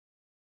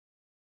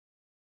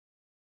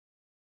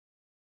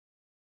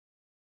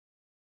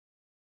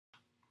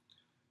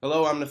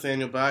Hello, I'm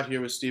Nathaniel Bott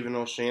here with Stephen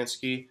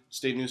Olshansky,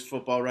 State News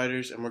football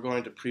writers, and we're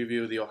going to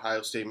preview the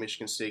Ohio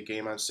State-Michigan State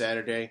game on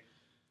Saturday.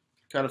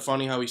 Kind of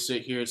funny how we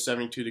sit here at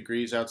 72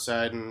 degrees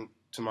outside, and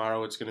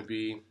tomorrow it's going to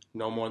be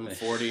no more than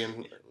 40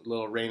 and a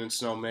little rain and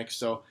snow mix.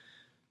 So,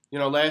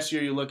 last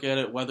year you look at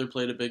it, weather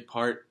played a big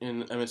part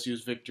in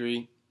MSU's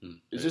victory.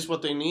 Is this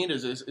what they need?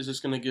 Is this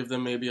going to give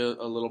them maybe a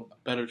little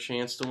better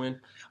chance to win?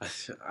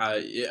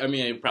 I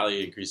mean, it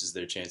probably increases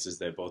their chances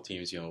that both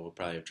teams, will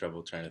probably have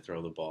trouble trying to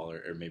throw the ball,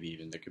 or maybe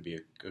even there could be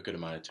a good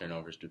amount of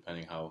turnovers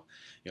depending how,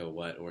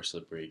 wet or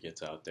slippery it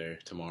gets out there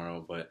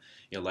tomorrow. But,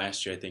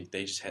 last year I think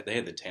they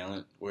had the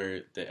talent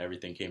where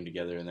everything came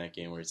together in that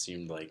game where it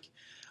seemed like,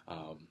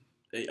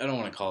 I don't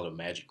want to call it a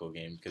magical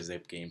game because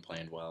they've game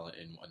planned well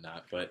and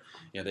whatnot, but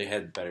they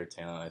had better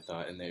talent, I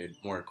thought, and they're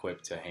more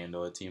equipped to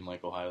handle a team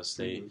like Ohio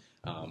State.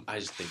 I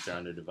just think they're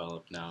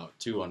underdeveloped now,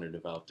 too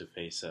underdeveloped to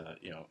face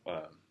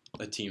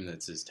a team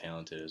that's as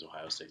talented as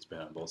Ohio State's been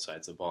on both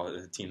sides of the ball,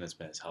 a team that's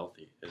been as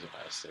healthy as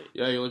Ohio State.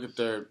 Yeah, you look at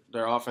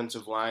their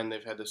offensive line;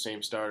 they've had the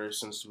same starters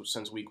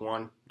since week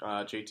one.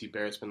 J.T.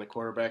 Barrett's been the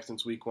quarterback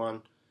since week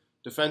one.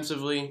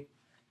 Defensively,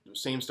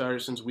 same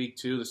starters since week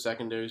two. The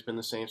secondary's been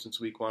the same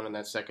since week one, and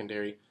that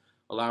secondary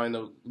allowing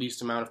the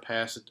least amount of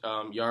pass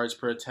yards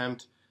per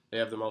attempt. They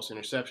have the most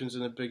interceptions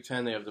in the Big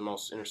Ten. They have the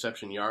most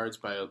interception yards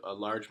by a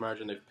large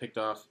margin. They've picked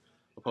off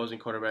opposing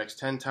quarterbacks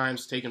 10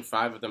 times, taken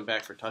 5 of them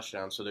back for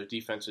touchdowns. So their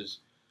defense is,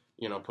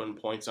 putting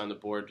points on the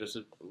board,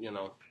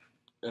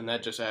 and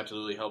that just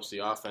absolutely helps the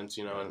offense,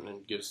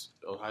 and gives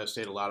Ohio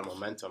State a lot of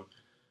momentum.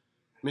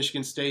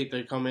 Michigan State,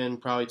 they come in,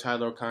 probably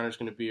Tyler O'Connor's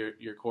going to be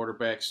your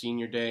quarterback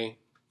senior day.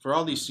 For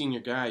all these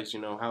senior guys,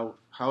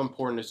 how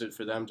important is it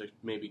for them to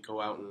maybe go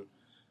out and,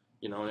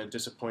 in a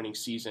disappointing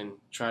season,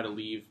 try to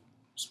leave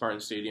Spartan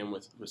Stadium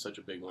with such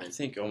a big win? I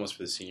think almost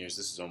for the seniors,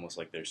 this is almost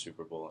like their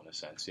Super Bowl in a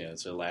sense.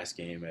 It's their last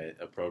game at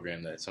a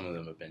program that some of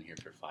them have been here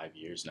for 5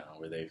 years now,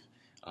 where they've,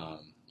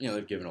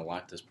 they've given a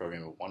lot to this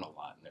program and won a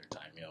lot in their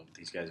time.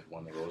 These guys have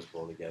won the Rose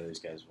Bowl together. These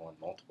guys have won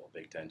multiple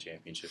Big Ten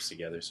championships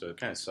together. So it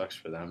kind of sucks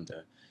for them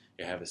to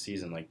have a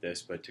season like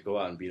this. But to go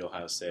out and beat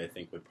Ohio State, I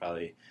think would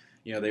probably,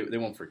 they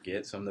won't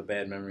forget some of the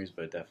bad memories,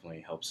 but it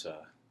definitely helps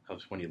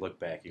when you look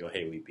back. You go,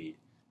 hey, we beat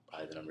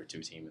probably the number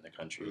 2 team in the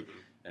country.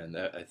 And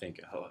that, I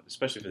think,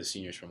 especially for the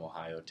seniors from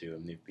Ohio, too,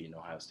 and they've beaten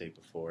Ohio State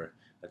before,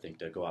 I think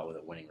to go out with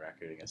a winning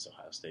record against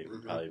Ohio State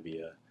would probably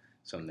be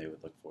something they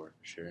would look for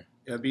sure.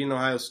 Yeah, beating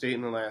Ohio State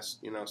in the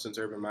last, since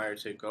Urban Meyer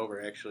took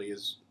over, actually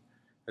has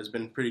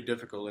been pretty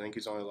difficult. I think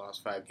he's only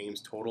lost 5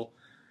 games total.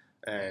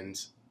 And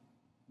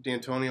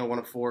D'Antonio, one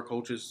of 4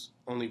 coaches,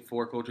 only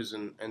 4 coaches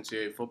in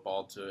NCAA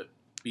football to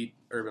beat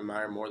Urban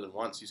Meyer more than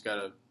once. He's got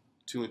a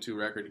 2-2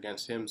 record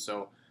against him.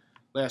 So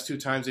last 2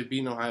 times they've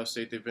beaten Ohio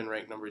State, they've been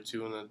ranked number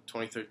 2 in the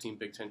 2013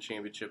 Big Ten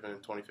Championship and in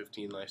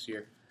 2015 last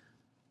year.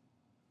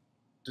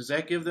 Does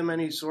that give them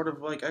any sort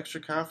of extra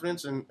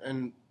confidence?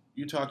 And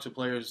you talked to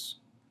players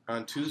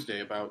on Tuesday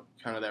about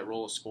kind of that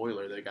role of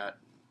spoiler. They got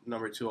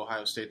number 2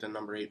 Ohio State, then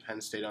number 8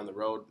 Penn State on the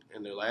road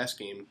in their last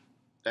game.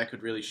 That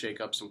could really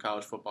shake up some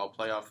college football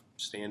playoff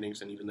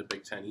standings and even the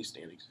Big Ten East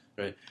standings.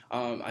 Right.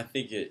 I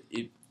think it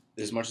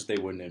as much as they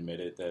wouldn't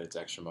admit it that it's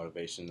extra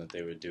motivation that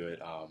they would do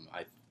it.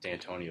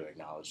 D'Antonio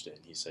acknowledged it,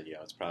 and he said,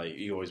 it's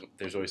probably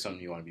there's always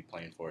something you want to be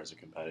playing for as a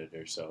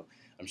competitor. So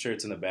I'm sure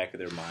it's in the back of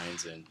their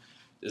minds. And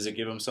does it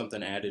give them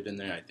something added in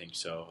there? I think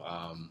so.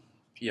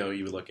 You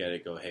would look at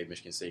it, go, hey,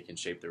 Michigan State can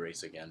shape the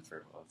race again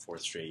for a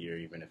 4th straight year,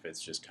 even if it's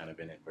just kind of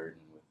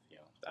inadvertent. With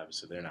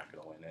obviously they're not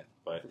going to win it,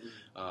 but.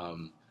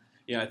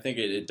 I think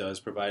it does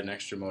provide an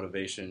extra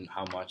motivation.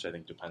 How much, I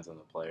think, depends on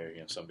the player.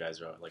 Some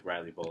guys are like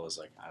Riley Bull is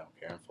like, I don't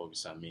care, I'm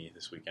focused on me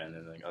this weekend.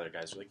 And then other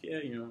guys are like,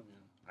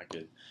 I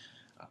could,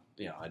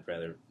 I'd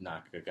rather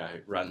knock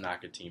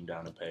a team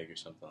down a peg or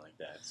something like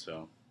that.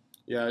 So,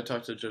 yeah, I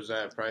talked to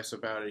Josiah Price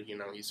about it.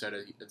 He said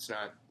it's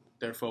not,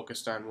 they're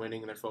focused on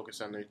winning, they're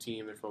focused on their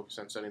team, they're focused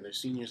on sending their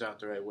seniors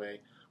out the right way.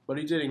 But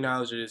he did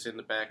acknowledge it is in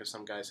the back of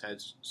some guys'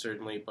 heads,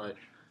 certainly, but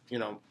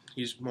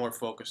he's more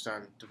focused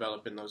on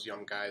developing those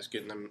young guys,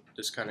 getting them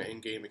this kind of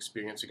in-game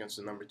experience against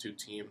the number 2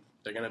 team.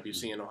 They're going to be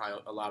seeing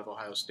a lot of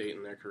Ohio State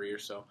in their career.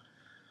 So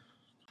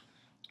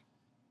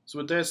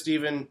with that,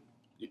 Stephen,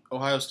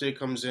 Ohio State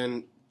comes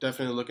in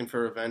definitely looking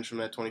for revenge from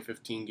that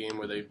 2015 game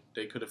where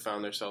they could have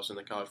found themselves in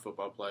the college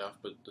football playoff,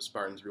 but the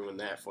Spartans ruined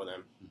that for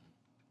them.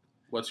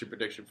 What's your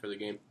prediction for the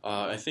game?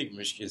 I think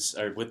Michigan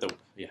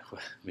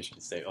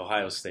State,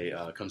 Ohio State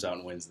comes out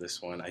and wins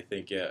this one. I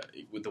think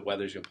with the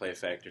weather's going to play a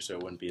factor, so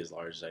it wouldn't be as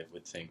large as I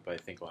would think. But I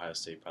think Ohio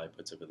State probably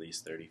puts up at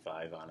least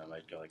 35 on them.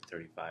 I'd go like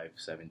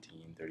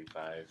 35-17,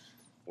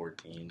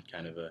 35-14,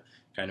 kind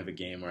of a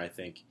game where I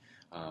think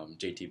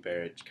J.T.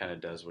 Barrett kind of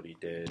does what he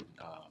did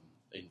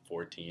in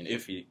 14.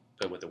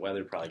 But with the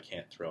weather, probably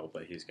can't throw,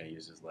 but he's going to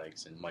use his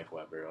legs. And Mike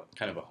Weber,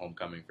 kind of a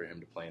homecoming for him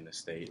to play in the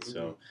state,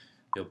 so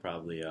he'll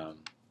probably.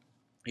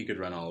 He could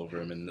run all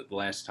over him, and the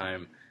last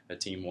time a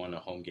team won a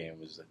home game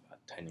was about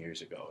 10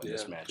 years ago in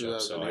this matchup.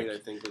 2008, I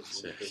think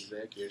was the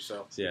exact year.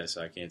 So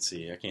so I can't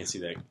see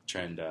that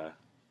trend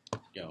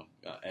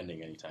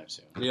ending anytime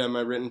soon. Yeah,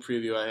 my written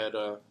preview, I had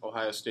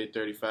Ohio State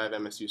 35,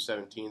 MSU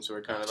 17, so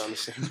we're kind of on the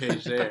same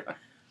page there.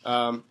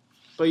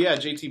 But yeah,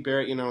 JT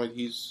Barrett,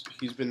 he's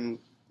been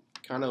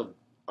kind of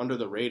under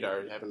the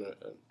radar, having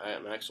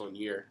an excellent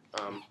year.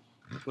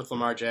 With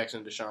Lamar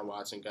Jackson, Deshaun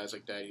Watson, guys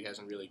like that, he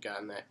hasn't really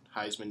gotten that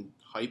Heisman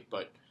hype,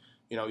 but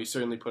he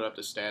certainly put up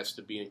the stats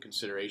to be in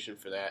consideration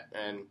for that.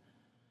 And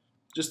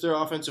just their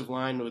offensive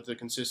line with the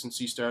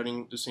consistency,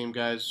 starting the same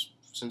guys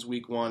since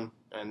week one,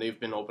 and they've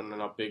been opening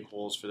up big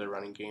holes for their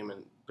running game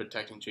and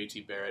protecting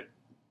JT Barrett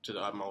to the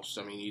utmost.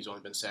 I mean, he's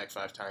only been sacked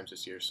 5 times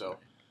this year, so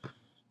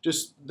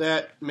just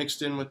that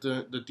mixed in with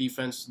the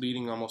defense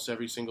leading almost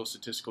every single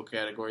statistical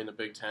category in the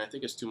Big Ten, I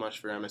think it's too much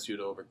for MSU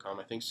to overcome.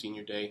 I think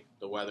senior day,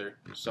 the weather,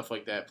 stuff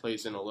like that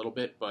plays in a little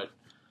bit, but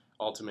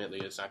ultimately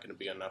it's not going to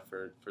be enough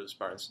for the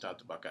Spartans to top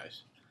the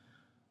Buckeyes.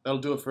 That'll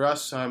do it for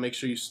us. Make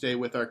sure you stay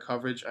with our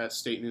coverage at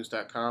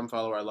statenews.com.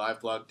 Follow our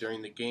live blog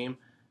during the game.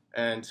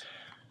 And,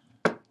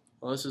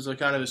 well, this is a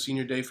kind of a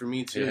senior day for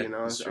me, too.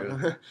 That's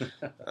true.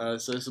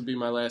 So this will be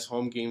my last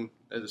home game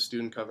as a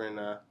student covering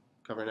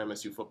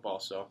MSU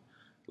football. So a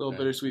little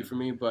bittersweet for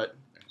me, but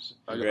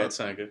congrats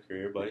on a good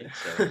career, buddy.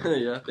 So.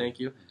 Yeah, thank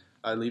you.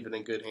 I leave it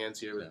in good hands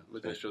here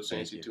with Mr.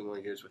 Saintsy, 2 more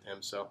years with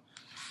him. So